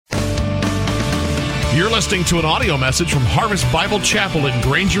You're listening to an audio message from Harvest Bible Chapel in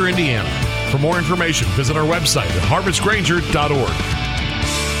Granger, Indiana. For more information, visit our website at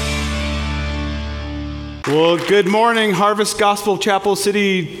harvestgranger.org. Well, good morning, Harvest Gospel Chapel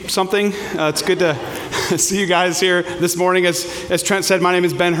City something. It's good to see you guys here this morning. As Trent said, my name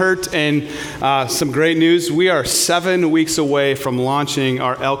is Ben Hurt, and some great news. We are 7 weeks away from launching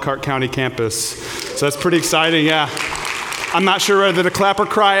our Elkhart County campus. So that's pretty exciting, yeah. I'm not sure whether to clap or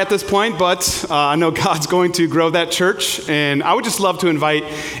cry at this point, but I know God's going to grow that church. And I would just love to invite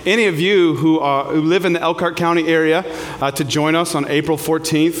any of you who live in the Elkhart County area to join us on April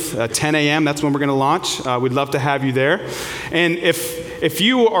 14th, 10 a.m. That's when we're going to launch. We'd love to have you there. And if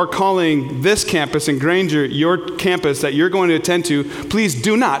you are calling this campus in Granger your campus that you're going to attend to, please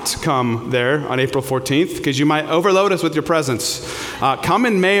do not come there on April 14th because you might overload us with your presence. Come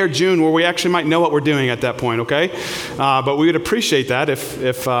in May or June where we actually might know what we're doing at that point, okay? But we would appreciate that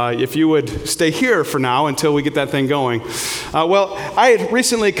if you would stay here for now until we get that thing going. Well, I had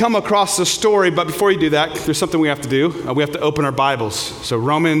recently come across a story, but before you do that, there's something we have to do. We have to open our Bibles. So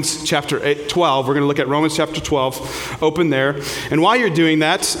Romans chapter 12, we're going to look at Romans chapter 12, open there. And while you're doing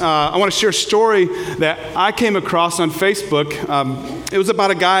that, I want to share a story that I came across on Facebook. It was about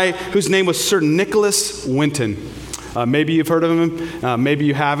a guy whose name was Sir Nicholas Winton. Maybe you've heard of him, maybe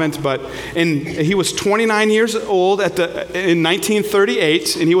you haven't, but he was 29 years old in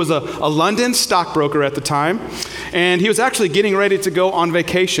 1938, and he was a London stockbroker at the time, and he was actually getting ready to go on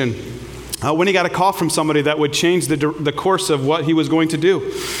vacation when he got a call from somebody that would change the course of what he was going to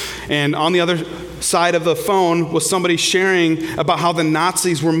do. And on the other side of the phone was somebody sharing about how the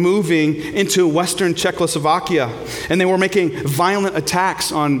Nazis were moving into Western Czechoslovakia, and they were making violent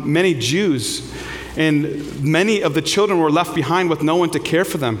attacks on many Jews. And many of the children were left behind with no one to care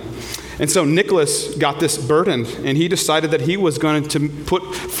for them. And so Nicholas got this burden, and he decided that he was going to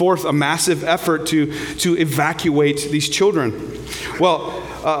put forth a massive effort to evacuate these children. Well,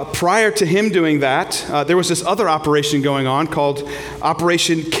 prior to him doing that, there was this other operation going on called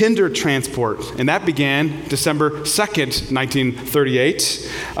Operation Kindertransport, and that began December 2nd,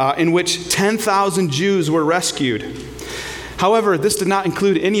 1938, in which 10,000 Jews were rescued. However, this did not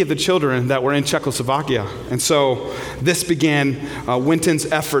include any of the children that were in Czechoslovakia. And so this began Winton's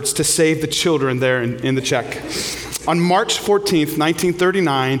efforts to save the children there in the Czech. On March 14th,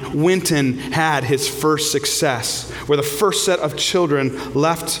 1939, Winton had his first success, where the first set of children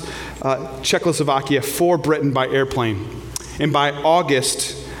left Czechoslovakia for Britain by airplane. And by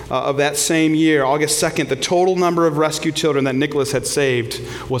August of that same year, August 2nd, the total number of rescued children that Nicholas had saved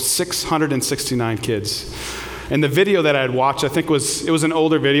was 669 kids. And the video that I had watched, I think it was an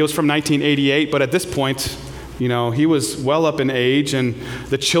older video. It was from 1988, but at this point, he was well up in age, and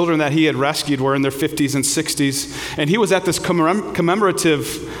the children that he had rescued were in their 50s and 60s. And he was at this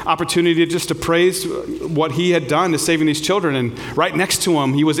commemorative opportunity just to praise what he had done to saving these children. And right next to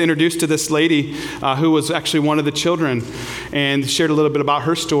him, he was introduced to this lady who was actually one of the children and shared a little bit about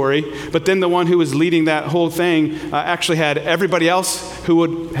her story. But then the one who was leading that whole thing actually had everybody else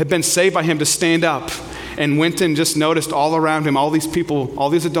who had been saved by him to stand up. And Winton just noticed all around him, all these people, all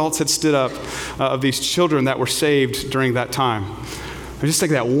these adults had stood up of these children that were saved during that time. I just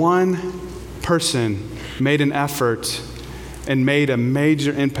think that one person made an effort and made a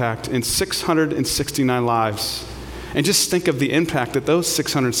major impact in 669 lives. And just think of the impact that those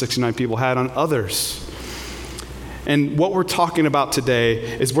 669 people had on others. And what we're talking about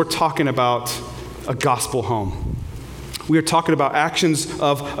today is we're talking about a gospel home. We are talking about actions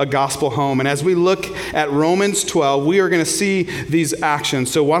of a gospel home. And as we look at Romans 12, we are going to see these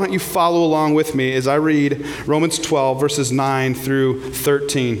actions. So why don't you follow along with me as I read Romans 12, verses 9 through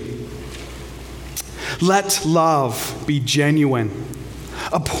 13. Let love be genuine.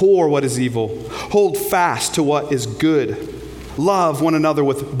 Abhor what is evil. Hold fast to what is good. Love one another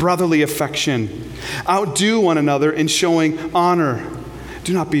with brotherly affection. Outdo one another in showing honor.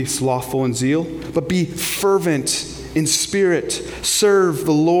 Do not be slothful in zeal, but be fervent in spirit. Serve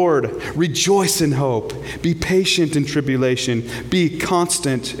the Lord. Rejoice in hope. Be patient in tribulation. Be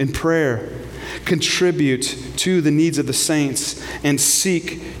constant in prayer. Contribute to the needs of the saints and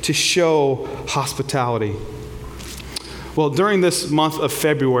seek to show hospitality. Well, during this month of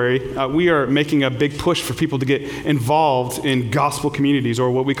February, we are making a big push for people to get involved in gospel communities, or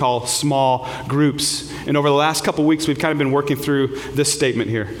what we call small groups. And over the last couple weeks, we've kind of been working through this statement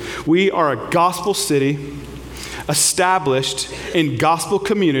here. We are a gospel city established in gospel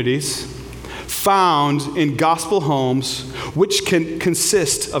communities, found in gospel homes, which can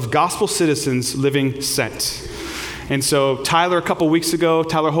consist of gospel citizens living sent. And so Tyler, a couple weeks ago,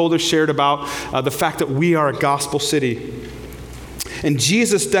 Tyler Holder shared about the fact that we are a gospel city. And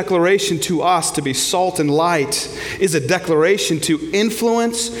Jesus' declaration to us to be salt and light is a declaration to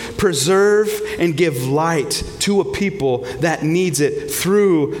influence, preserve, and give light to a people that needs it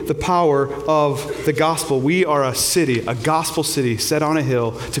through the power of the gospel. We are a city, a gospel city set on a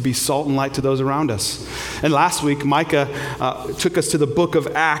hill to be salt and light to those around us. And last week, Micah took us to the book of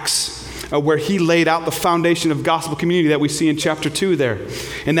Acts, where he laid out the foundation of gospel community that we see in chapter 2 there.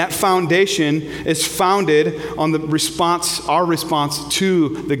 And that foundation is founded on our response to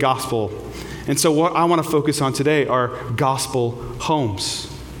the gospel. And so what I want to focus on today are gospel homes.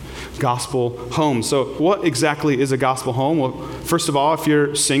 Gospel homes. So what exactly is a gospel home? Well, first of all, if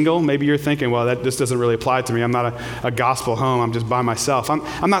you're single, maybe you're thinking, well, this doesn't really apply to me. I'm not a gospel home. I'm just by myself.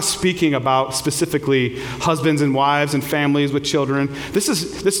 I'm not speaking about specifically husbands and wives and families with children. This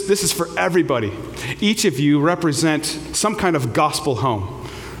is for everybody. Each of you represent some kind of gospel home.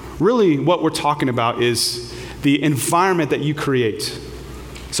 Really, what we're talking about is the environment that you create.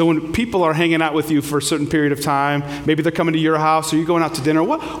 So when people are hanging out with you for a certain period of time, maybe they're coming to your house or you're going out to dinner,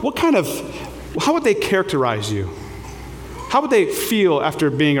 how would they characterize you? How would they feel after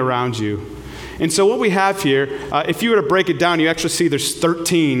being around you? And so what we have here, if you were to break it down, you actually see there's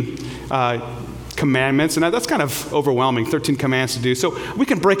 13 commandments, and that's kind of overwhelming, 13 commands to do. So we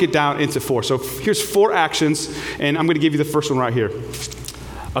can break it down into 4. So here's 4 actions, and I'm going to give you the first one right here.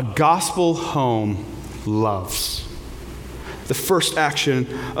 A gospel home loves. The first action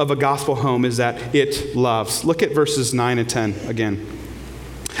of a gospel home is that it loves. Look at verses 9 and 10 again.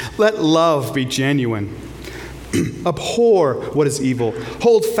 Let love be genuine. Abhor what is evil.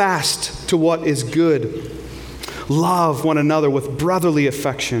 Hold fast to what is good. Love one another with brotherly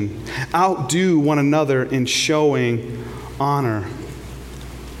affection. Outdo one another in showing honor.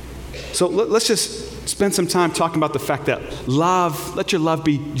 So let's just spend some time talking about the fact that let your love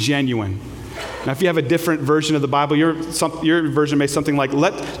be genuine. Now, if you have a different version of the Bible, your version may something like,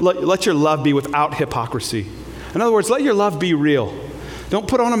 let your love be without hypocrisy. In other words, let your love be real. Don't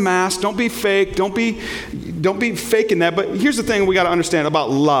put on a mask. Don't be fake. Don't be faking that. But here's the thing we got to understand about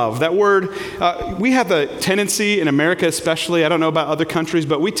love. That word, we have a tendency in America especially, I don't know about other countries,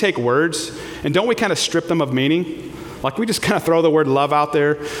 but we take words and don't we kind of strip them of meaning? Like we just kind of throw the word love out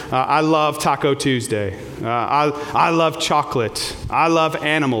there. I love Taco Tuesday. I love chocolate. I love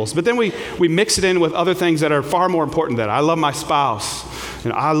animals. But then we mix it in with other things that are far more important than that. I love my spouse.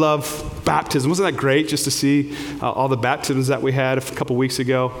 And I love baptism. Wasn't that great just to see all the baptisms that we had a couple weeks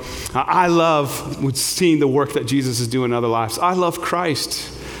ago? I love seeing the work that Jesus is doing in other lives. I love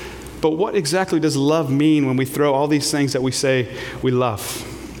Christ. But what exactly does love mean when we throw all these things that we say we love?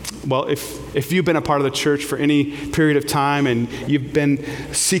 Well, if you've been a part of the church for any period of time and you've been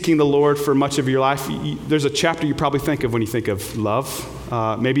seeking the Lord for much of your life, there's a chapter you probably think of when you think of love.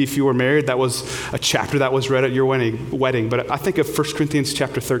 Maybe if you were married, that was a chapter that was read at your wedding. But I think of 1 Corinthians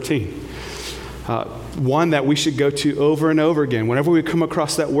chapter 13. One that we should go to over and over again. Whenever we come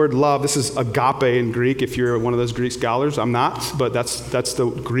across that word love, this is agape in Greek, if you're one of those Greek scholars. I'm not, but that's the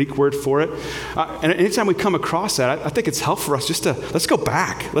Greek word for it. And anytime we come across that, I think it's helpful for us just to, let's go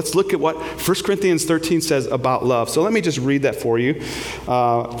back. Let's look at what 1 Corinthians 13 says about love. So let me just read that for you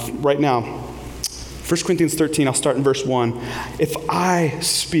right now. 1 Corinthians 13, I'll start in verse 1. If I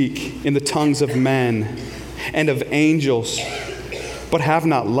speak in the tongues of men and of angels, but have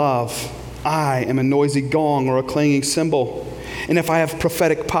not love, I am a noisy gong or a clanging cymbal. And if I have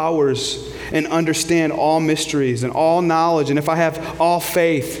prophetic powers and understand all mysteries and all knowledge, and if I have all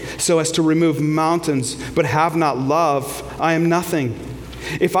faith so as to remove mountains, but have not love, I am nothing.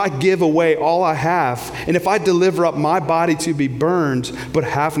 If I give away all I have, and if I deliver up my body to be burned, but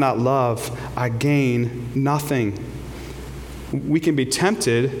have not love, I gain nothing. We can be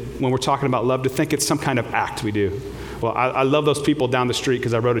tempted when we're talking about love to think it's some kind of act we do. Well, I love those people down the street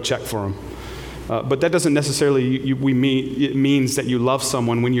because I wrote a check for them. But that doesn't necessarily it means that you love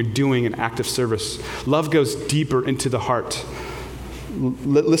someone when you're doing an act of service. Love goes deeper into the heart.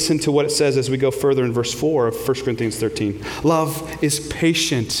 Listen to what it says as we go further in verse 4 of 1 Corinthians 13. Love is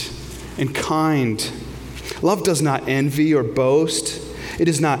patient and kind. Love does not envy or boast. It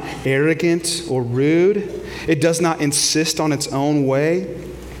is not arrogant or rude. It does not insist on its own way.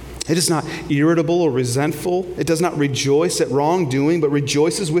 It is not irritable or resentful. It does not rejoice at wrongdoing, but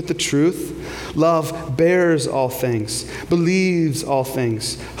rejoices with the truth. Love bears all things, believes all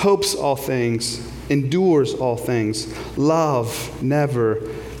things, hopes all things, endures all things. Love never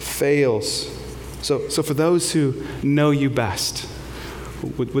fails. So for those who know you best,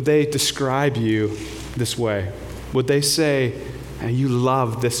 would they describe you this way? Would they say, you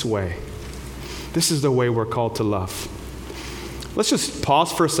love this way? This is the way we're called to love. Let's just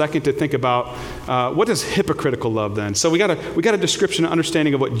pause for a second to think about what is hypocritical love then? So we got a description, an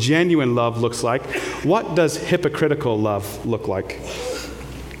understanding of what genuine love looks like. What does hypocritical love look like?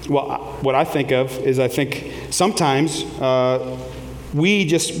 Well, what I think of is I think sometimes we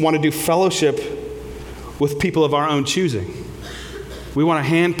just want to do fellowship with people of our own choosing. We want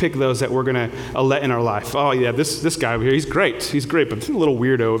to handpick those that we're going to let in our life. Oh yeah, this guy over here, he's great, but he's a little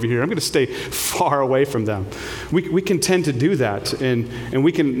weirdo over here. I'm going to stay far away from them. We can tend to do that, and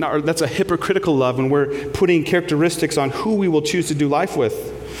we can. That's a hypocritical love when we're putting characteristics on who we will choose to do life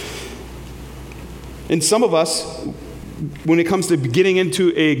with. And some of us, when it comes to getting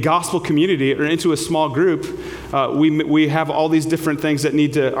into a gospel community or into a small group, we have all these different things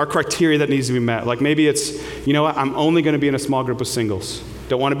that our criteria that needs to be met. Like maybe it's, you know what, I'm only going to be in a small group of singles.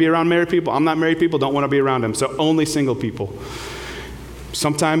 Don't want to be around married people. I'm not married people, don't want to be around them. So only single people.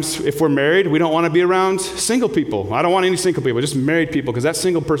 Sometimes if we're married, we don't want to be around single people. I don't want any single people, just married people, because that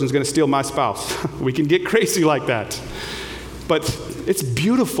single person is going to steal my spouse. We can get crazy like that. But it's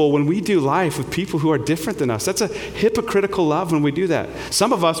beautiful when we do life with people who are different than us. That's a hypocritical love when we do that.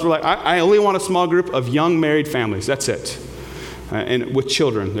 Some of us, we're like, I only want a small group of young married families. That's it. And with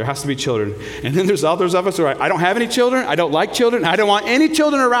children. There has to be children. And then there's others of us who are like, I don't have any children. I don't like children. I don't want any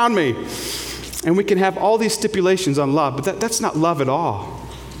children around me. And we can have all these stipulations on love, but that's not love at all.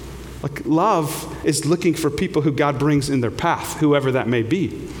 Like love is looking for people who God brings in their path, whoever that may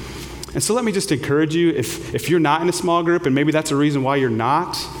be. And so let me just encourage you, if you're not in a small group, and maybe that's a reason why you're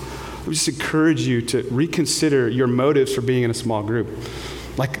not, let me just encourage you to reconsider your motives for being in a small group.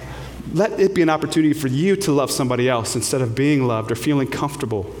 Like, let it be an opportunity for you to love somebody else instead of being loved or feeling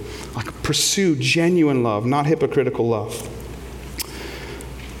comfortable. Like, pursue genuine love, not hypocritical love.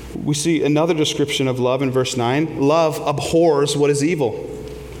 We see another description of love in verse 9. Love abhors what is evil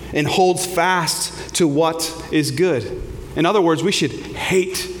and holds fast to what is good. In other words, we should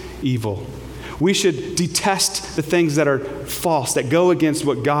hate evil. We should detest the things that are false, that go against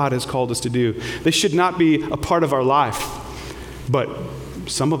what God has called us to do. They should not be a part of our life. But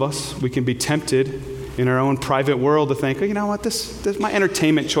some of us, we can be tempted in our own private world to think, oh, you know what, this my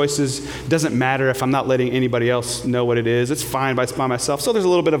entertainment choices doesn't matter if I'm not letting anybody else know what it is. It's fine by myself. So there's a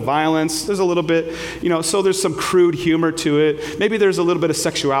little bit of violence. There's a little bit, so there's some crude humor to it. Maybe there's a little bit of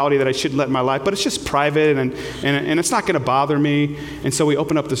sexuality that I shouldn't let in my life, but it's just private and it's not going to bother me. And so we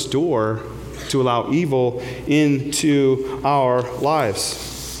open up this door to allow evil into our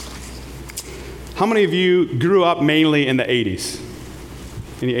lives. How many of you grew up mainly in the 80s?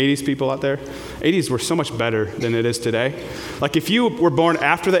 Any 80s people out there? 80s were so much better than it is today. Like if you were born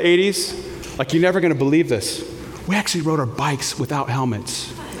after the 80s, like you're never going to believe this. We actually rode our bikes without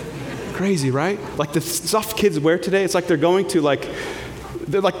helmets. Crazy, right? Like the stuff kids wear today, it's like they're going to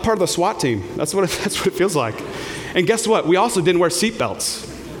they're like part of the SWAT team. That's what it feels like. And guess what? We also didn't wear seatbelts.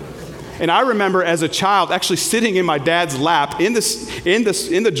 And I remember as a child actually sitting in my dad's lap in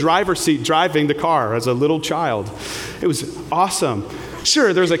the driver's seat driving the car as a little child. It was awesome.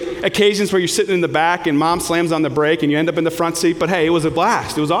 Sure, there's occasions where you're sitting in the back and mom slams on the brake and you end up in the front seat, but hey, it was a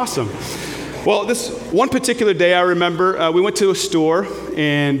blast. It was awesome. Well, this one particular day I remember, we went to a store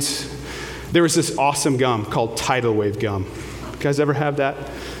and there was this awesome gum called Tidal Wave gum. You guys ever have that?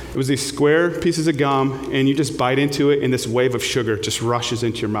 It was these square pieces of gum and you just bite into it and this wave of sugar just rushes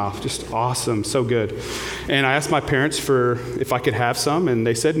into your mouth. Just awesome, so good. And I asked my parents if I could have some and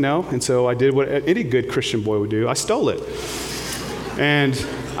they said no. And so I did what any good Christian boy would do. I stole it. And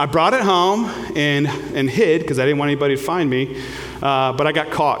I brought it home and hid because I didn't want anybody to find me, but I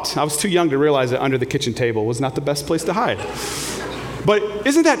got caught. I was too young to realize that under the kitchen table was not the best place to hide. But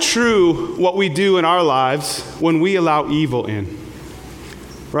isn't that true what we do in our lives when we allow evil in?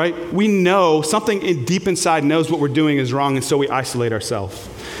 Right? We know, something deep inside knows what we're doing is wrong, and so we isolate ourselves.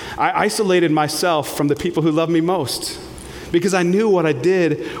 I isolated myself from the people who love me most because I knew what I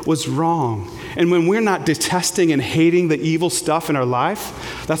did was wrong. And when we're not detesting and hating the evil stuff in our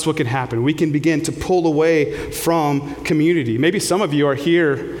life, that's what can happen. We can begin to pull away from community. Maybe some of you are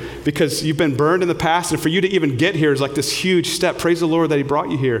here because you've been burned in the past, and for you to even get here is like this huge step. Praise the Lord that He brought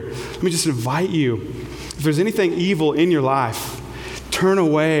you here. Let me just invite you. If there's anything evil in your life, turn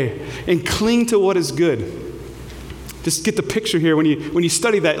away and cling to what is good. Just get the picture here when you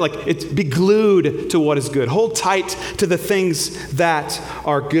study that, be glued to what is good. Hold tight to the things that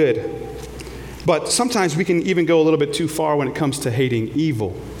are good. But sometimes we can even go a little bit too far when it comes to hating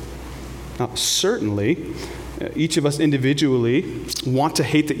evil. Now, certainly, each of us individually want to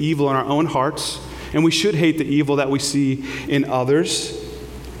hate the evil in our own hearts, and we should hate the evil that we see in others.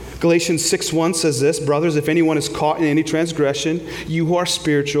 Galatians 6:1 says this, brothers, if anyone is caught in any transgression, you who are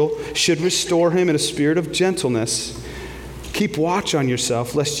spiritual should restore him in a spirit of gentleness. Keep watch on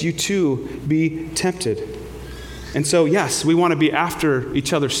yourself, lest you too be tempted. And so, yes, we want to be after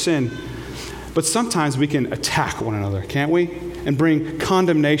each other's sin, but sometimes we can attack one another, can't we? And bring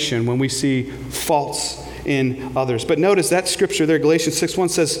condemnation when we see faults in others. But notice that scripture there, Galatians 6:1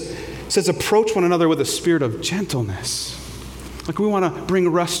 says, approach one another with a spirit of gentleness. Like we want to bring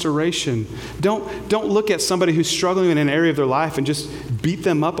restoration. Don't look at somebody who's struggling in an area of their life and just beat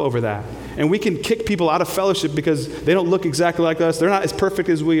them up over that. And we can kick people out of fellowship because they don't look exactly like us. They're not as perfect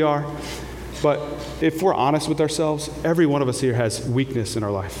as we are. But if we're honest with ourselves, every one of us here has weakness in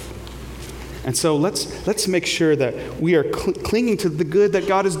our life. And so let's make sure that we are clinging to the good that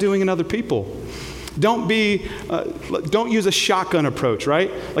God is doing in other people. Don't use a shotgun approach,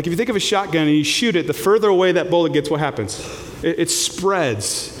 right? Like if you think of a shotgun and you shoot it, the further away that bullet gets, what happens? It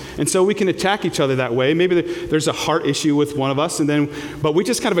spreads. And so we can attack each other that way. Maybe there's a heart issue with one of us, but we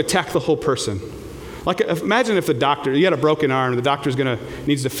just kind of attack the whole person. Like imagine if you had a broken arm, the doctor's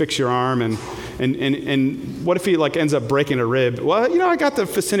needs to fix your arm, and what if he ends up breaking a rib? Well, I got the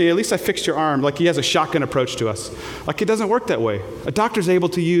vicinity, at least I fixed your arm. Like he has a shotgun approach to us. Like it doesn't work that way. A doctor's able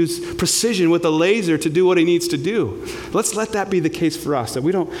to use precision with a laser to do what he needs to do. Let's let that be the case for us, that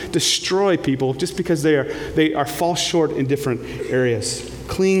we don't destroy people just because they are fall short in different areas.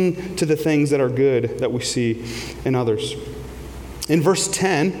 Cling to the things that are good that we see in others. In verse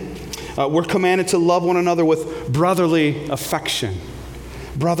 10, we're commanded to love one another with brotherly affection.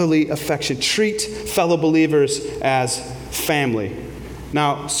 Brotherly affection. Treat fellow believers as family.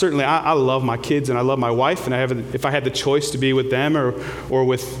 Now, certainly, I love my kids and I love my wife, and if I had the choice to be with them or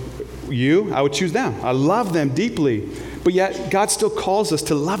with you, I would choose them. I love them deeply, but yet God still calls us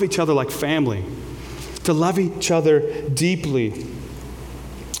to love each other like family, to love each other deeply.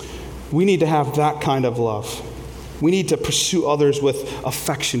 We need to have that kind of love. We need to pursue others with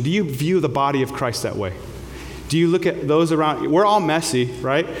affection. Do you view the body of Christ that way? Do you look at those around? We're all messy,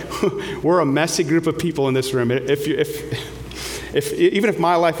 right? We're a messy group of people in this room. Even if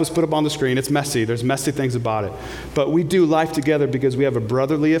my life was put up on the screen, it's messy. There's messy things about it. But we do life together because we have a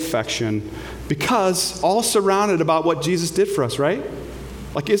brotherly affection, because all surrounded about what Jesus did for us, right?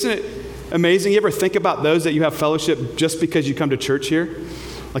 Like, isn't it amazing? You ever think about those that you have fellowship just because you come to church here?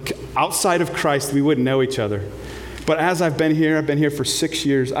 Like, outside of Christ, we wouldn't know each other. But as I've been here for 6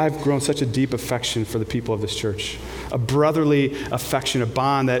 years, I've grown such a deep affection for the people of this church. A brotherly affection, a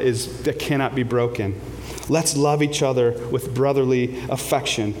bond that cannot be broken. Let's love each other with brotherly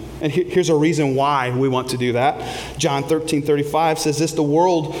affection. And here's a reason why we want to do that. John 13:35 says this, the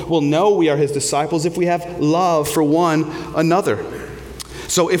world will know we are his disciples if we have love for one another.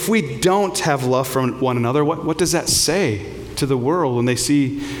 So if we don't have love for one another, what does that say to the world when they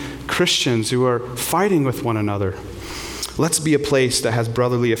see Christians who are fighting with one another? Let's be a place that has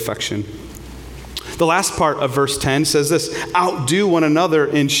brotherly affection. The last part of verse 10 says this, outdo one another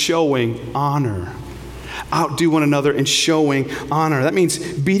in showing honor. Outdo one another in showing honor. That means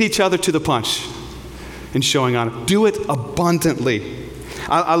beat each other to the punch in showing honor. Do it abundantly.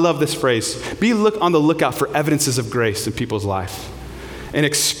 I love this phrase. Be on the lookout for evidences of grace in people's life and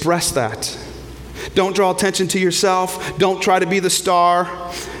express that. Don't draw attention to yourself. Don't try to be the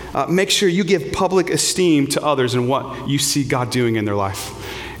star. Make sure you give public esteem to others and what you see God doing in their life.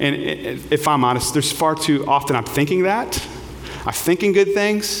 And if I'm honest, there's far too often I'm thinking that. I'm thinking good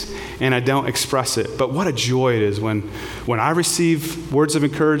things, and I don't express it. But what a joy it is when I receive words of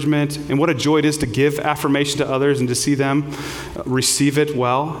encouragement, and what a joy it is to give affirmation to others and to see them receive it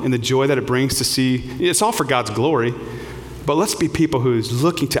well, and the joy that it brings to see. It's all for God's glory. But let's be people who's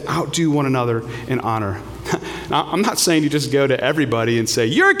looking to outdo one another in honor. Now, I'm not saying you just go to everybody and say,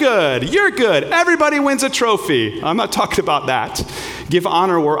 you're good, everybody wins a trophy. I'm not talking about that. Give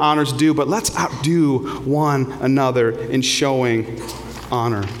honor where honor's due, but let's outdo one another in showing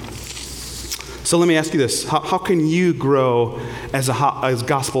honor. So let me ask you this. How can you grow as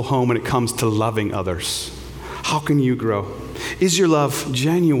Gospel Home when it comes to loving others? How can you grow? Is your love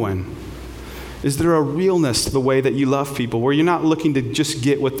genuine? Is there a realness to the way that you love people, where you're not looking to just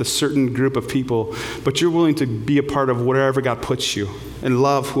get with a certain group of people, but you're willing to be a part of wherever God puts you and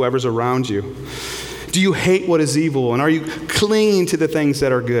love whoever's around you? Do you hate what is evil, and are you clinging to the things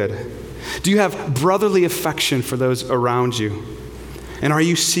that are good? Do you have brotherly affection for those around you? And are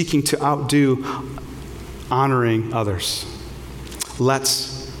you seeking to outdo honoring others?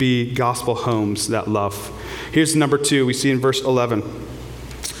 Let's be gospel homes that love. Here's number 2 we see in verse 11.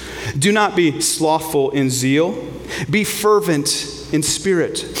 Do not be slothful in zeal. Be fervent in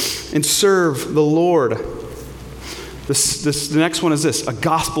spirit and serve the Lord. The next one is this. A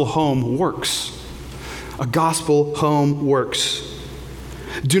gospel home works. A gospel home works.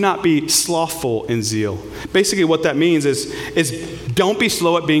 Do not be slothful in zeal. Basically what that means is don't be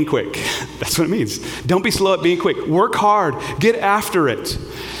slow at being quick. That's what it means. Don't be slow at being quick. Work hard. Get after it.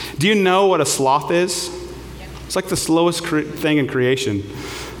 Do you know what a sloth is? It's like the slowest thing in creation.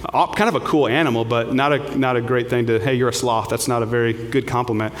 Kind of a cool animal, but not a great thing to, hey, you're a sloth. That's not a very good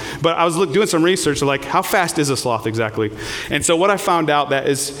compliment. But I was doing some research, like how fast is a sloth exactly? And so what I found out that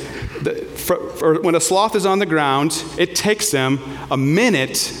is, when a sloth is on the ground, it takes them a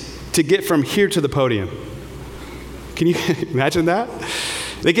minute to get from here to the podium. Can you imagine that?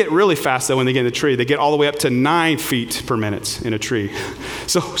 They get really fast, though, when they get in the tree. They get all the way up to 9 feet per minute in a tree.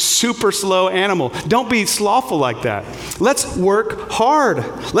 So super slow animal. Don't be slothful like that. Let's work hard.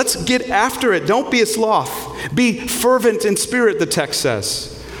 Let's get after it. Don't be a sloth. Be fervent in spirit, the text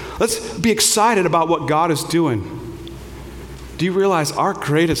says. Let's be excited about what God is doing. Do you realize our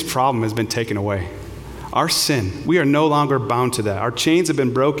greatest problem has been taken away? Our sin. We are no longer bound to that. Our chains have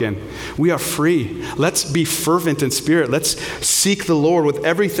been broken. We are free. Let's be fervent in spirit. Let's seek the Lord with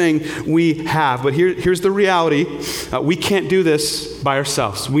everything we have. But here's the reality. We can't do this by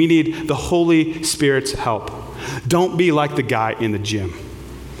ourselves. We need the Holy Spirit's help. Don't be like the guy in the gym.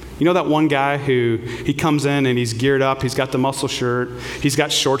 You know that one guy who he comes in and he's geared up, he's got the muscle shirt, he's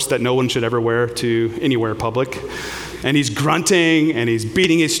got shorts that no one should ever wear to anywhere public, and he's grunting and he's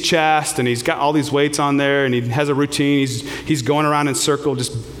beating his chest and he's got all these weights on there and he has a routine, he's going around in a circle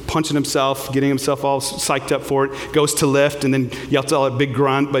just punching himself, getting himself all psyched up for it, goes to lift and then yells out a big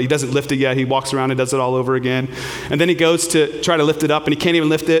grunt, but he doesn't lift it yet, he walks around and does it all over again, and then he goes to try to lift it up and he can't even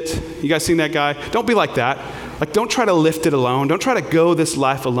lift it. You guys seen that guy? Don't be like that. Like, don't try to lift it alone. Don't try to go this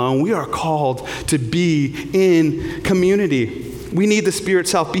life alone. We are called to be in community. We need the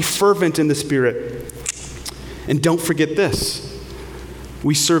Spirit's help. Be fervent in the Spirit. And don't forget this.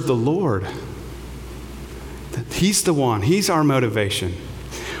 We serve the Lord. He's the one. He's our motivation.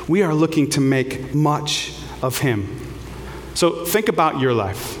 We are looking to make much of Him. So think about your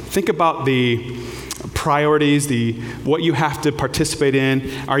life. Think about the priorities, what you have to participate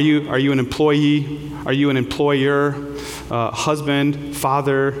in. Are you an employee? Are you an employer? Husband,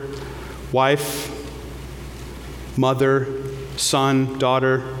 father, wife, mother, son,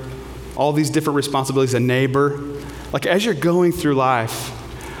 daughter, all these different responsibilities, a neighbor. Like, as you're going through life,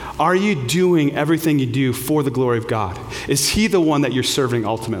 are you doing everything you do for the glory of God? Is He the one that you're serving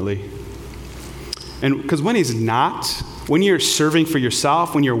ultimately? And because when He's not, when you're serving for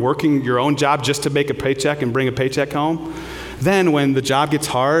yourself, when you're working your own job just to make a paycheck and bring a paycheck home, then when the job gets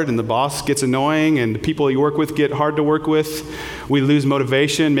hard and the boss gets annoying and the people you work with get hard to work with, we lose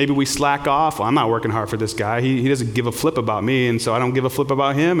motivation. Maybe we slack off. Well, I'm not working hard for this guy. He doesn't give a flip about me, and so I don't give a flip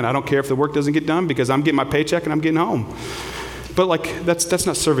about him, and I don't care if the work doesn't get done because I'm getting my paycheck and I'm getting home. But that's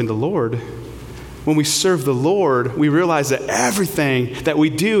not serving the Lord. When we serve the Lord, we realize that everything that we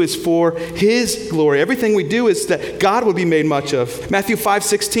do is for His glory. Everything we do is that God will be made much of. Matthew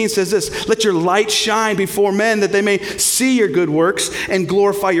 5:16 says this, "Let your light shine before men that they may see your good works and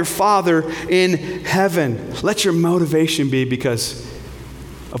glorify your Father in heaven." Let your motivation be because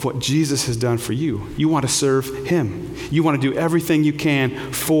of what Jesus has done for you. You want to serve Him. You want to do everything you can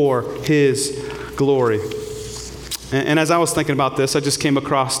for His glory. And as I was thinking about this, I just came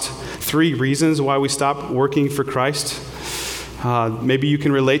across 3 reasons why we stop working for Christ. Maybe you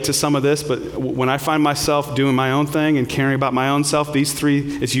can relate to some of this, but when I find myself doing my own thing and caring about my own self,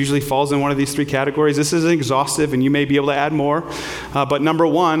 it usually falls in one of these 3 categories. This isn't exhaustive, and you may be able to add more. But number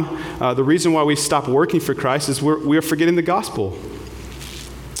 1, the reason why we stop working for Christ is we are forgetting the gospel.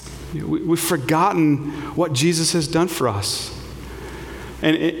 We've forgotten what Jesus has done for us.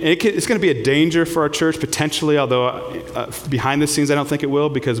 And it's going to be a danger for our church potentially, although behind the scenes I don't think it will,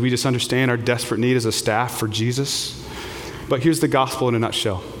 because we just understand our desperate need as a staff for Jesus. But here's the gospel in a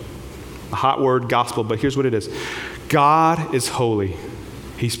nutshell. A hot word, gospel, but here's what it is. God is holy.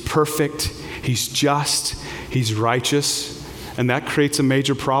 He's perfect. He's just. He's righteous. And that creates a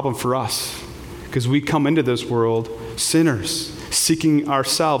major problem for us because we come into this world sinners, seeking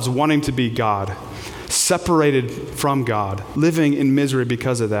ourselves, wanting to be God, separated from God, living in misery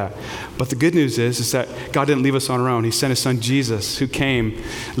because of that. But the good news is that God didn't leave us on our own. He sent His Son Jesus, who came,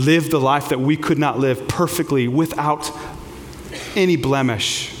 lived the life that we could not live perfectly without any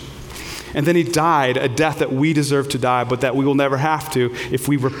blemish. And then He died a death that we deserve to die, but that we will never have to if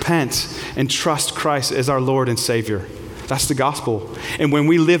we repent and trust Christ as our Lord and Savior. That's the gospel. And when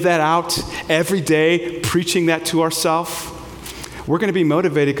we live that out every day, preaching that to ourselves, we're going to be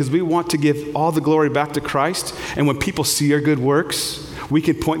motivated because we want to give all the glory back to Christ. And when people see our good works, we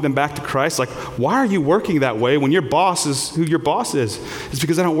can point them back to Christ. Like, why are you working that way when your boss is who your boss is? It's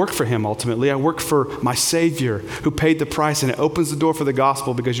because I don't work for him ultimately. I work for my Savior who paid the price, and it opens the door for the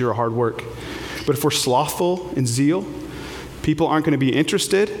gospel because you're a hard work. But if we're slothful in zeal, people aren't going to be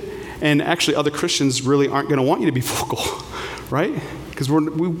interested, and actually other Christians really aren't going to want you to be vocal, right? Because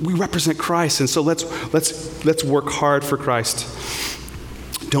we represent Christ, and so let's work hard for Christ.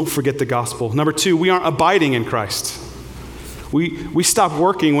 Don't forget the gospel. Number 2, we aren't abiding in Christ. We stop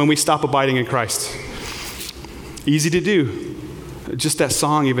working when we stop abiding in Christ. Easy to do. Just that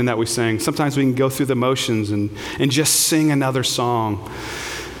song even that we sang. Sometimes we can go through the motions and just sing another song.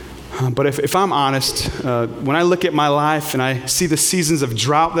 But if I'm honest, when I look at my life and I see the seasons of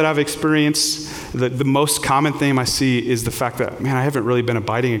drought that I've experienced, the most common thing I see is the fact that, man, I haven't really been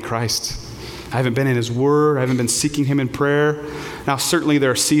abiding in Christ. I haven't been in his word. I haven't been seeking him in prayer. Now, certainly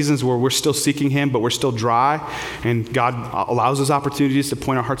there are seasons where we're still seeking him, but we're still dry, and God allows us opportunities to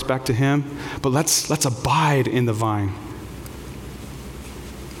point our hearts back to him. But let's abide in the vine.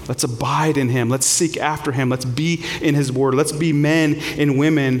 Let's abide in him. Let's seek after him. Let's be in his word. Let's be men and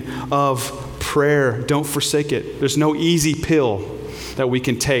women of prayer. Don't forsake it. There's no easy pill that we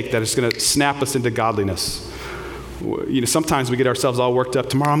can take that is going to snap us into godliness. You know, sometimes we get ourselves all worked up.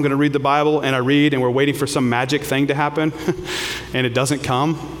 Tomorrow I'm going to read the Bible, and I read, and we're waiting for some magic thing to happen, and it doesn't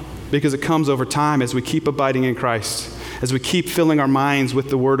come, because it comes over time as we keep abiding in Christ, as we keep filling our minds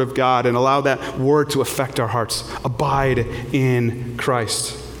with the Word of God and allow that Word to affect our hearts. Abide in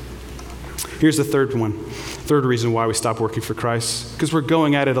Christ. Here's the third reason why we stop working for Christ, because we're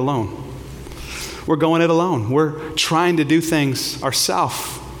going at it alone. We're going it alone. We're trying to do things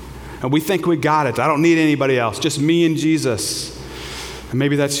ourselves. And we think we got it. I don't need anybody else, just me and Jesus. And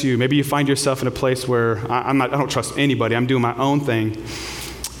maybe that's you. Maybe you find yourself in a place where I don't trust anybody. I'm doing my own thing.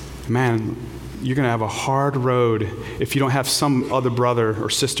 Man, you're going to have a hard road if you don't have some other brother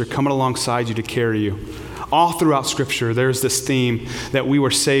or sister coming alongside you to carry you. All throughout Scripture, there's this theme that we were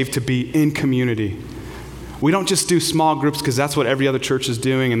saved to be in community. We don't just do small groups because that's what every other church is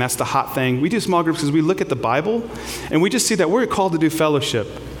doing and that's the hot thing. We do small groups because we look at the Bible and we just see that we're called to do fellowship.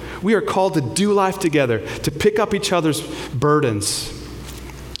 We are called to do life together, to pick up each other's burdens.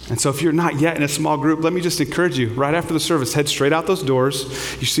 And so if you're not yet in a small group, let me just encourage you, right after the service, head straight out those doors.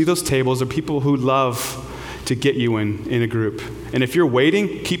 You see those tables. There are people who love to get you in a group. And if you're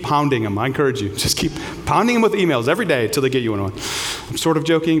waiting, keep pounding them. I encourage you. Just keep pounding them with emails every day until they get you in one. I'm sort of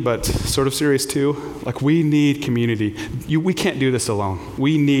joking, but sort of serious too. Like, we need community. We can't do this alone.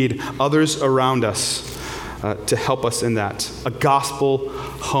 We need others around us to help us in that. A gospel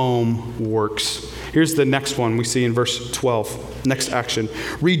home works. Here's the next one we see in verse 12. Next action.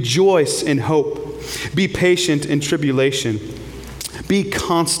 Rejoice in hope. Be patient in tribulation. Be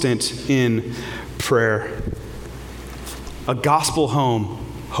constant in prayer. A gospel home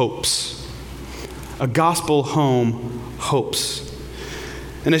hopes. A gospel home hopes.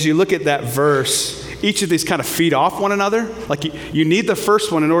 And as you look at that verse, each of these kind of feed off one another. Like you need the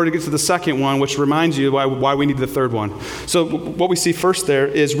first one in order to get to the second one, which reminds you why we need the third one. So what we see first there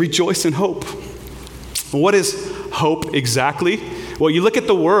is rejoice in hope. What is hope exactly? Well, you look at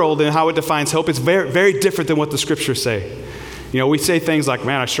the world and how it defines hope. It's very, very different than what the scriptures say. You know, we say things like,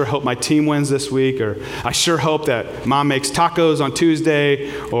 man, I sure hope my team wins this week, or I sure hope that mom makes tacos on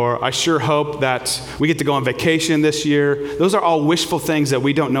Tuesday, or I sure hope that we get to go on vacation this year. Those are all wishful things that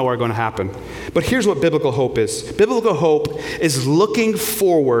we don't know are going to happen. But here's what biblical hope is. Biblical hope is looking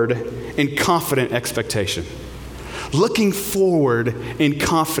forward in confident expectation. Looking forward in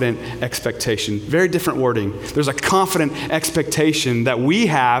confident expectation. Very different wording. There's a confident expectation that we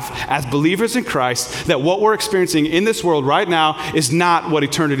have as believers in Christ that what we're experiencing in this world right now is not what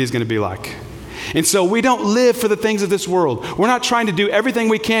eternity is going to be like. And so we don't live for the things of this world. We're not trying to do everything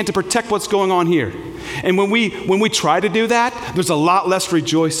we can to protect what's going on here. And when we try to do that, there's a lot less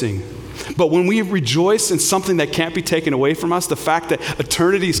rejoicing. But when we rejoice in something that can't be taken away from us, the fact that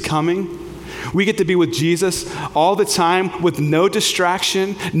eternity is coming, we get to be with Jesus all the time with no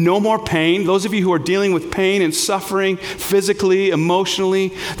distraction, no more pain. Those of you who are dealing with pain and suffering physically,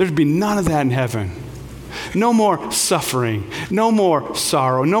 emotionally, there'd be none of that in heaven. No more suffering, no more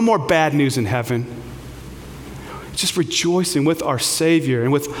sorrow, no more bad news in heaven. Just rejoicing with our Savior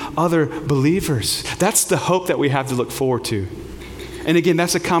and with other believers. That's the hope that we have to look forward to. And again,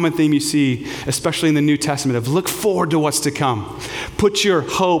 that's a common theme you see, especially in the New Testament, of look forward to what's to come. Put your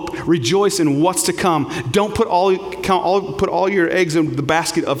hope, rejoice in what's to come. Don't put all your eggs in the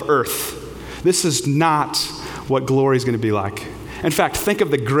basket of earth. This is not what glory is going to be like. In fact, think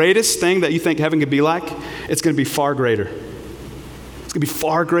of the greatest thing that you think heaven could be like. It's going to be far greater. It's going to be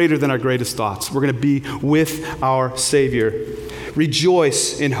far greater than our greatest thoughts. We're going to be with our Savior.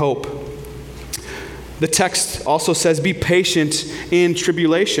 Rejoice in hope. The text also says, be patient in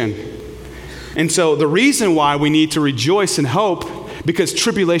tribulation. And so the reason why we need to rejoice in hope, because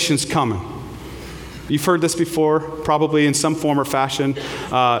tribulation's coming. You've heard this before, probably in some form or fashion.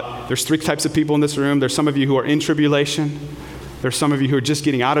 There's 3 types of people in this room. There's some of you who are in tribulation. There's some of you who are just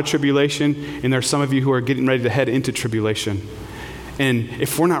getting out of tribulation. And there's some of you who are getting ready to head into tribulation. And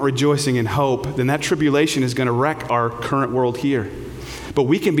if we're not rejoicing in hope, then that tribulation is going to wreck our current world here. But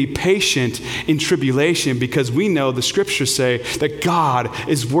we can be patient in tribulation because we know the scriptures say that God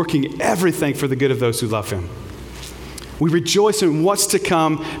is working everything for the good of those who love him. We rejoice in what's to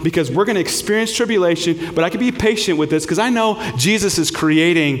come because we're going to experience tribulation, but I can be patient with this because I know Jesus is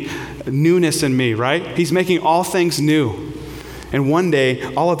creating newness in me, right? He's making all things new. And one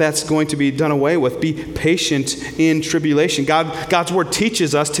day, all of that's going to be done away with. Be patient in tribulation. God's word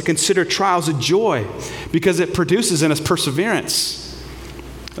teaches us to consider trials a joy because it produces in us perseverance.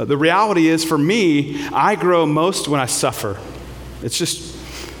 The reality is, for me, I grow most when I suffer. It's just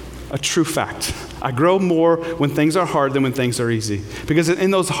a true fact. I grow more when things are hard than when things are easy. Because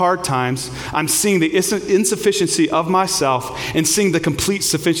in those hard times, I'm seeing the insufficiency of myself and seeing the complete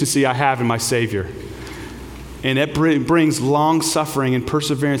sufficiency I have in my Savior. And it brings long suffering and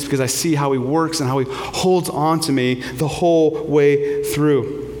perseverance because I see how he works and how he holds on to me the whole way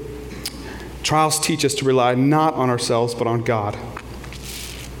through. Trials teach us to rely not on ourselves, but on God.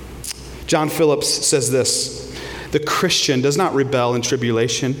 John Phillips says this, the Christian does not rebel in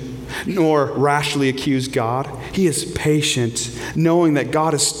tribulation, nor rashly accuse God. He is patient, knowing that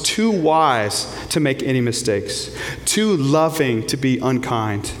God is too wise to make any mistakes, too loving to be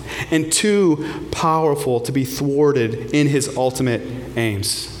unkind, and too powerful to be thwarted in his ultimate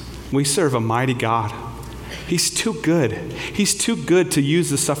aims. We serve a mighty God. He's too good. He's too good to use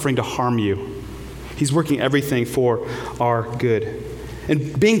the suffering to harm you. He's working everything for our good.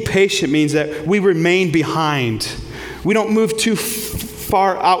 And being patient means that we remain behind. We don't move too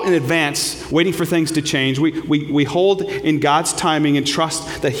far out in advance, waiting for things to change. We hold in God's timing and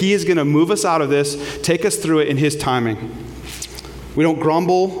trust that he is going to move us out of this, take us through it in his timing. We don't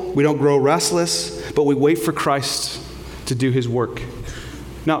grumble, we don't grow restless, but we wait for Christ to do his work.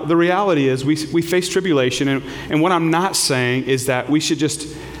 Now, the reality is we face tribulation, and what I'm not saying is that we should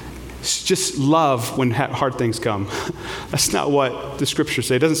just love when hard things come. That's not what the scriptures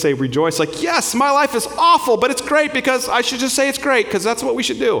say. It doesn't say rejoice like, yes, my life is awful, but it's great because I should just say it's great because that's what we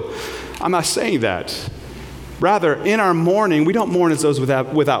should do. I'm not saying that. Rather, in our mourning, we don't mourn as those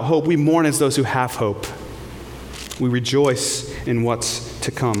without hope. We mourn as those who have hope. We rejoice in what's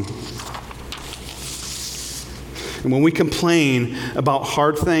to come. And when we complain about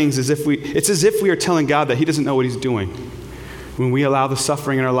hard things, it's as if we are telling God that he doesn't know what he's doing. When we allow the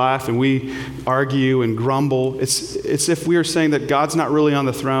suffering in our life and we argue and grumble, it's if we are saying that God's not really on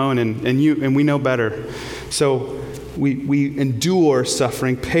the throne and we know better. So we endure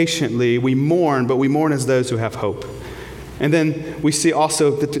suffering patiently. We mourn, but we mourn as those who have hope. And then we see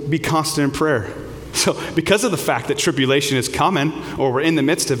also that to be constant in prayer. So because of the fact that tribulation is coming, or we're in the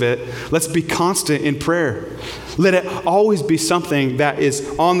midst of it, let's be constant in prayer. Let it always be something that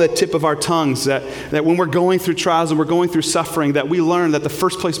is on the tip of our tongues, that when we're going through trials and we're going through suffering, that we learn that the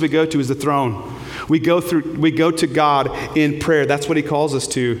first place we go to is the throne. We go to God in prayer. That's what he calls us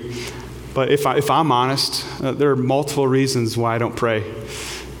to. But if I'm honest, there are multiple reasons why I don't pray.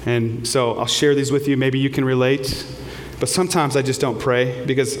 And so I'll share these with you. Maybe you can relate. But sometimes I just don't pray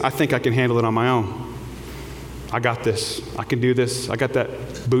because I think I can handle it on my own. I got this. I can do this. I got that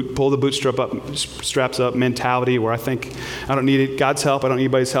pull the bootstraps up mentality where I think I don't need God's help. I don't need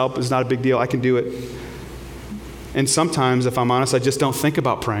anybody's help. It's not a big deal. I can do it. And sometimes, if I'm honest, I just don't think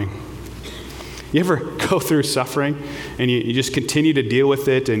about praying. You ever go through suffering and you just continue to deal with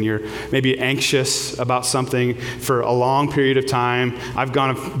it and you're maybe anxious about something for a long period of time? I've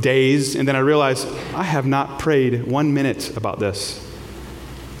gone days and then I realize I have not prayed 1 minute about this.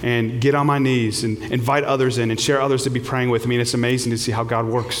 And get on my knees and invite others in and share others to be praying with me. And it's amazing to see how God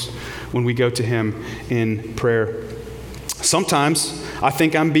works when we go to him in prayer. Sometimes I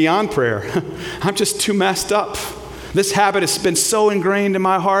think I'm beyond prayer. I'm just too messed up. This habit has been so ingrained in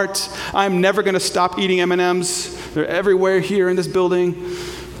my heart. I'm never going to stop eating M&Ms. They're everywhere here in this building.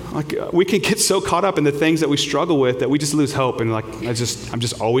 We can get so caught up in the things that we struggle with that we just lose hope. And I'm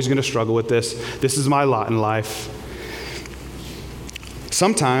just always going to struggle with this. This is my lot in life.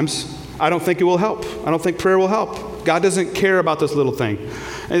 Sometimes I don't think it will help. I don't think prayer will help. God doesn't care about this little thing.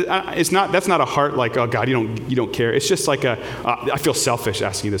 That's not a heart like, oh God, you don't care. It's just like I feel selfish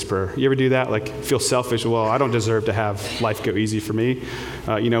asking you this prayer. You ever do that? Like feel selfish, well, I don't deserve to have life go easy for me.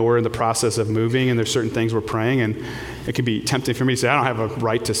 We're in the process of moving and there's certain things we're praying, and it can be tempting for me to say, I don't have a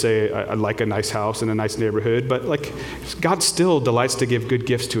right to say I like a nice house and a nice neighborhood, but like God still delights to give good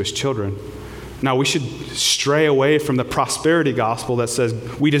gifts to his children. Now, we should stray away from the prosperity gospel that says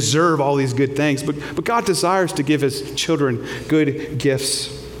we deserve all these good things, but God desires to give his children good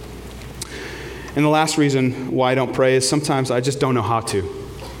gifts. And the last reason why I don't pray is sometimes I just don't know how to.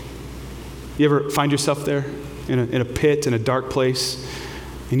 You ever find yourself there in a pit, in a dark place,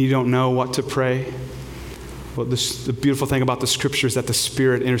 and you don't know what to pray? Well, the beautiful thing about the scripture is that the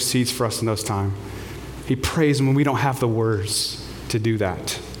Spirit intercedes for us in those times. He prays when we don't have the words to do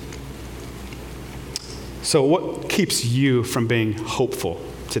that. So what keeps you from being hopeful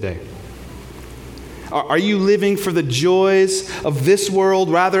today? Are you living for the joys of this world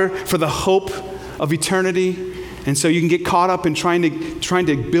rather for the hope of eternity? And so you can get caught up in trying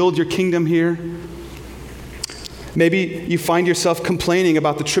to build your kingdom here? Maybe you find yourself complaining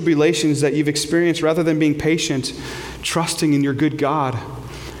about the tribulations that you've experienced rather than being patient, trusting in your good God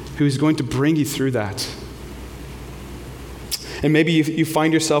who is going to bring you through that. And maybe you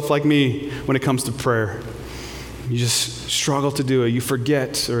find yourself like me when it comes to prayer. You just struggle to do it. You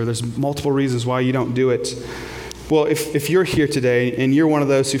forget, or there's multiple reasons why you don't do it. Well, if you're here today and you're one of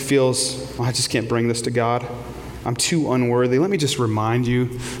those who feels, I just can't bring this to God, I'm too unworthy, let me just remind you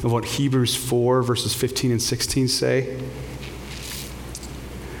of what Hebrews 4 verses 15 and 16 say.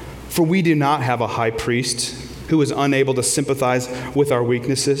 For we do not have a high priest who is unable to sympathize with our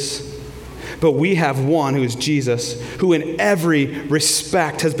weaknesses, but we have one who is Jesus, who in every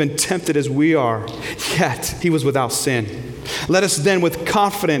respect has been tempted as we are, yet he was without sin. Let us then with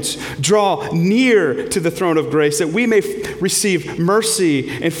confidence draw near to the throne of grace, that we may receive mercy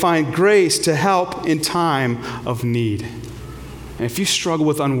and find grace to help in time of need. And if you struggle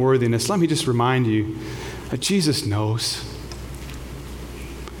with unworthiness, let me just remind you that Jesus knows.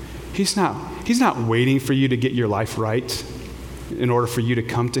 He's not waiting for you to get your life right in order for you to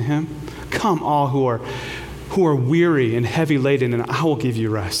come to him. Come all who are weary and heavy laden, and I will give you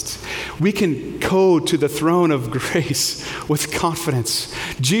rest. We can go to the throne of grace with confidence.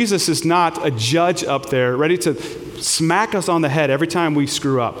 Jesus is not a judge up there ready to smack us on the head every time we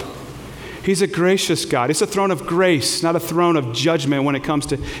screw up. He's a gracious God. It's a throne of grace, not a throne of judgment when it comes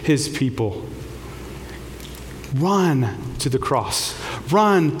to his people. Run to the cross.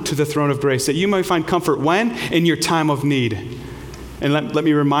 Run to the throne of grace that you may find comfort when? In your time of need. And let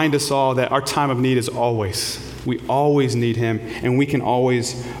me remind us all that our time of need is always. We always need him, and we can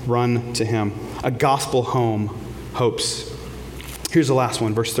always run to him. A gospel home hopes. Here's the last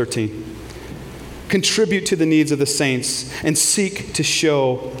one, verse 13. Contribute to the needs of the saints and seek to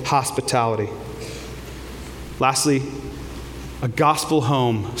show hospitality. Lastly, a gospel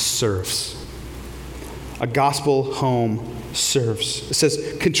home serves. A gospel home serves. It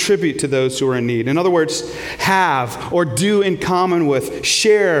says, contribute to those who are in need. In other words, have or do in common with,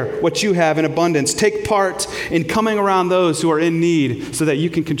 share what you have in abundance. Take part in coming around those who are in need so that you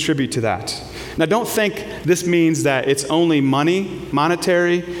can contribute to that. Now, don't think this means that it's only money,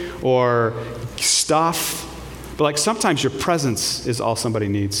 monetary, or stuff, but like sometimes your presence is all somebody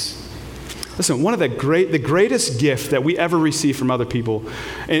needs. Listen, one of the greatest gift that we ever receive from other people,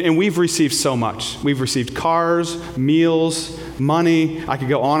 and we've received so much. We've received cars, meals, money. I could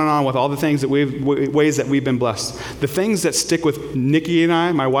go on and on with all the things ways that we've been blessed. The things that stick with Nikki and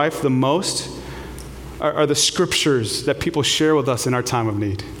I, my wife, the most are the scriptures that people share with us in our time of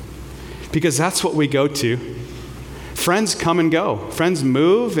need. Because that's what we go to. Friends come and go. Friends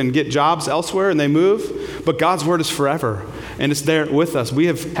move and get jobs elsewhere and they move, but God's word is forever. And it's there with us. We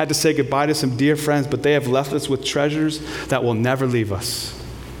have had to say goodbye to some dear friends, but they have left us with treasures that will never leave us.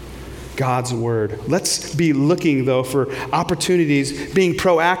 God's word. Let's be looking, though, for opportunities, being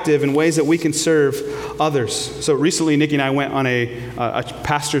proactive in ways that we can serve others. So recently, Nikki and I went on a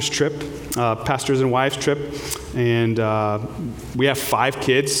pastor's trip, pastors and wives trip, and we have 5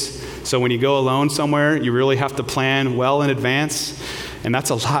 kids. So when you go alone somewhere, you really have to plan well in advance. And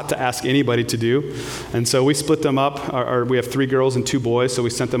that's a lot to ask anybody to do. And so we split them up. We have 3 girls and 2 boys, so we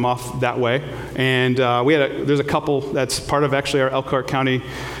sent them off that way. And there's a couple that's part of actually our Elkhart County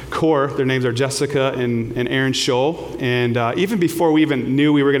Corps. Their names are Jessica and Aaron Scholl. And even before we even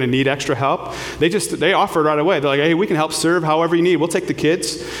knew we were going to need extra help, they offered right away. They're like, hey, we can help serve however you need. We'll take the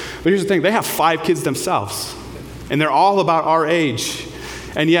kids. But here's the thing. They have 5 kids themselves. And they're all about our age.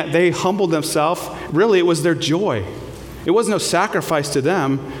 And yet they humbled themselves. Really, it was their joy. It was no sacrifice to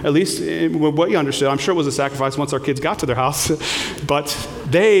them, at least what you understood. I'm sure it was a sacrifice once our kids got to their house. But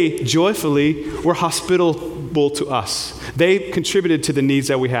they joyfully were hospitable to us. They contributed to the needs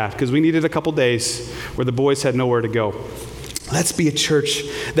that we had because we needed a couple days where the boys had nowhere to go. Let's be a church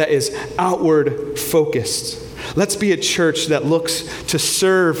that is outward focused. Let's be a church that looks to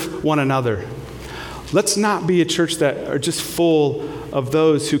serve one another. Let's not be a church that are just full of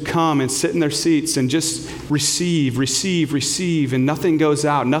those who come and sit in their seats and just receive, and nothing goes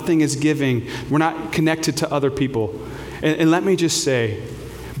out, nothing is giving. We're not connected to other people. And let me just say,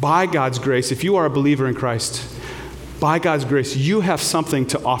 by God's grace, if you are a believer in Christ, by God's grace, you have something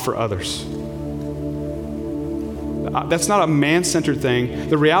to offer others. That's not a man-centered thing.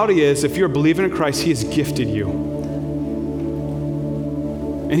 The reality is, if you're a believer in Christ, He has gifted you.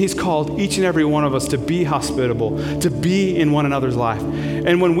 And He's called each and every one of us to be hospitable, to be in one another's life.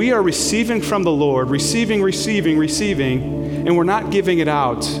 And when we are receiving from the Lord, receiving, and we're not giving it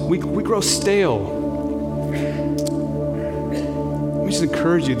out, we grow stale. Let me just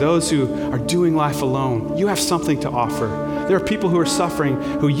encourage you, those who are doing life alone, you have something to offer. There are people who are suffering,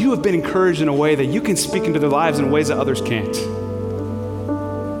 who you have been encouraged in a way that you can speak into their lives in ways that others can't.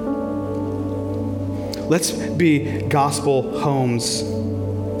 Let's be gospel homes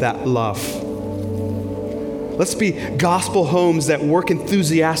that love. Let's be gospel homes that work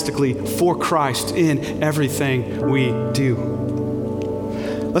enthusiastically for Christ in everything we do.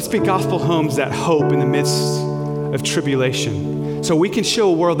 Let's be gospel homes that hope in the midst of tribulation, so we can show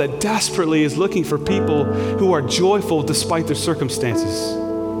a world that desperately is looking for people who are joyful despite their circumstances.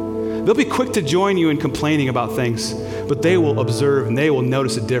 They'll be quick to join you in complaining about things, but they will observe and they will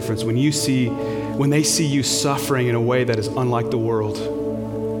notice a difference when they see you suffering in a way that is unlike the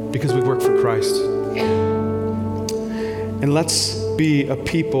world, because we work for Christ. And let's be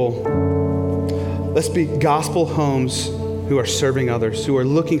gospel homes who are serving others, who are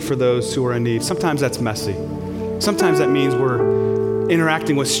looking for those who are in need. Sometimes that's messy. Sometimes that means we're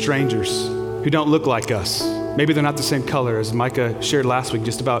interacting with strangers who don't look like us. Maybe they're not the same color, as Micah shared last week,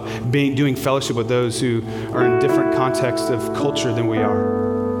 just about doing fellowship with those who are in different contexts of culture than we are.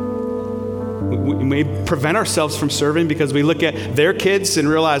 We may prevent ourselves from serving because we look at their kids and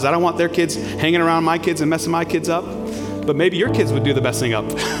realize, I don't want their kids hanging around my kids and messing my kids up. But maybe your kids would do the messing up.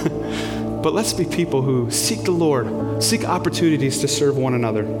 But let's be people who seek the Lord, seek opportunities to serve one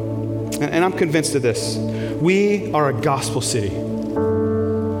another. And I'm convinced of this. We are a gospel city,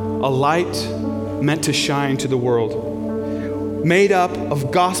 a light meant to shine to the world, made up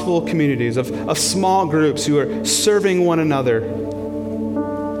of gospel communities, of small groups who are serving one another.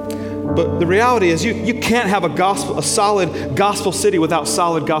 But the reality is you can't have a solid gospel city without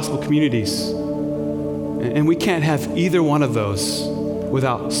solid gospel communities. And we can't have either one of those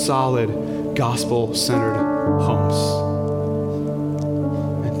without solid gospel-centered homes.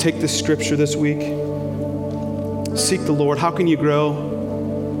 And take this scripture this week. Seek the Lord. How can you grow?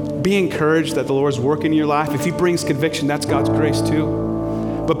 Be encouraged that the Lord's working in your life. If He brings conviction, that's God's grace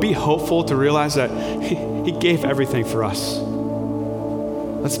too. But be hopeful to realize that He gave everything for us.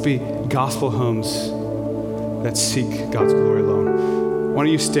 Let's be gospel homes that seek God's glory alone. Why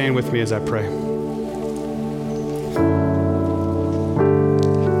don't you stand with me as I pray?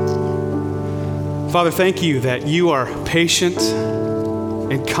 Father, thank you that you are patient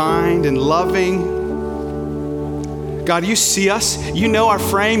and kind and loving. God, you see us. You know our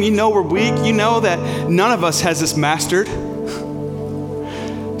frame. You know we're weak. You know that none of us has this mastered.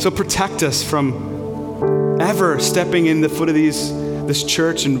 So protect us from ever stepping in the foot of this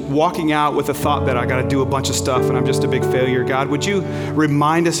church and walking out with the thought that I got to do a bunch of stuff and I'm just a big failure. God, would you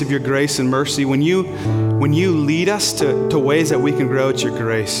remind us of your grace and mercy when you lead us to ways that we can grow? It's your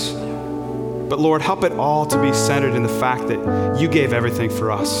grace. But Lord, help it all to be centered in the fact that you gave everything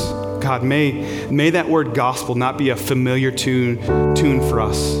for us. God, may that word gospel not be a familiar tune for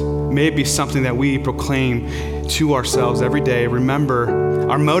us. May it be something that we proclaim to ourselves every day. Remember,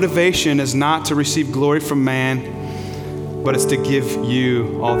 our motivation is not to receive glory from man, but it's to give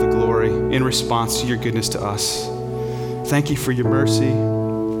you all the glory in response to your goodness to us. Thank you for your mercy.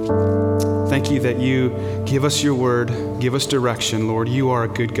 Thank you that you give us your word, give us direction. Lord, you are a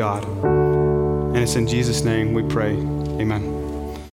good God. And it's in Jesus' name we pray. Amen.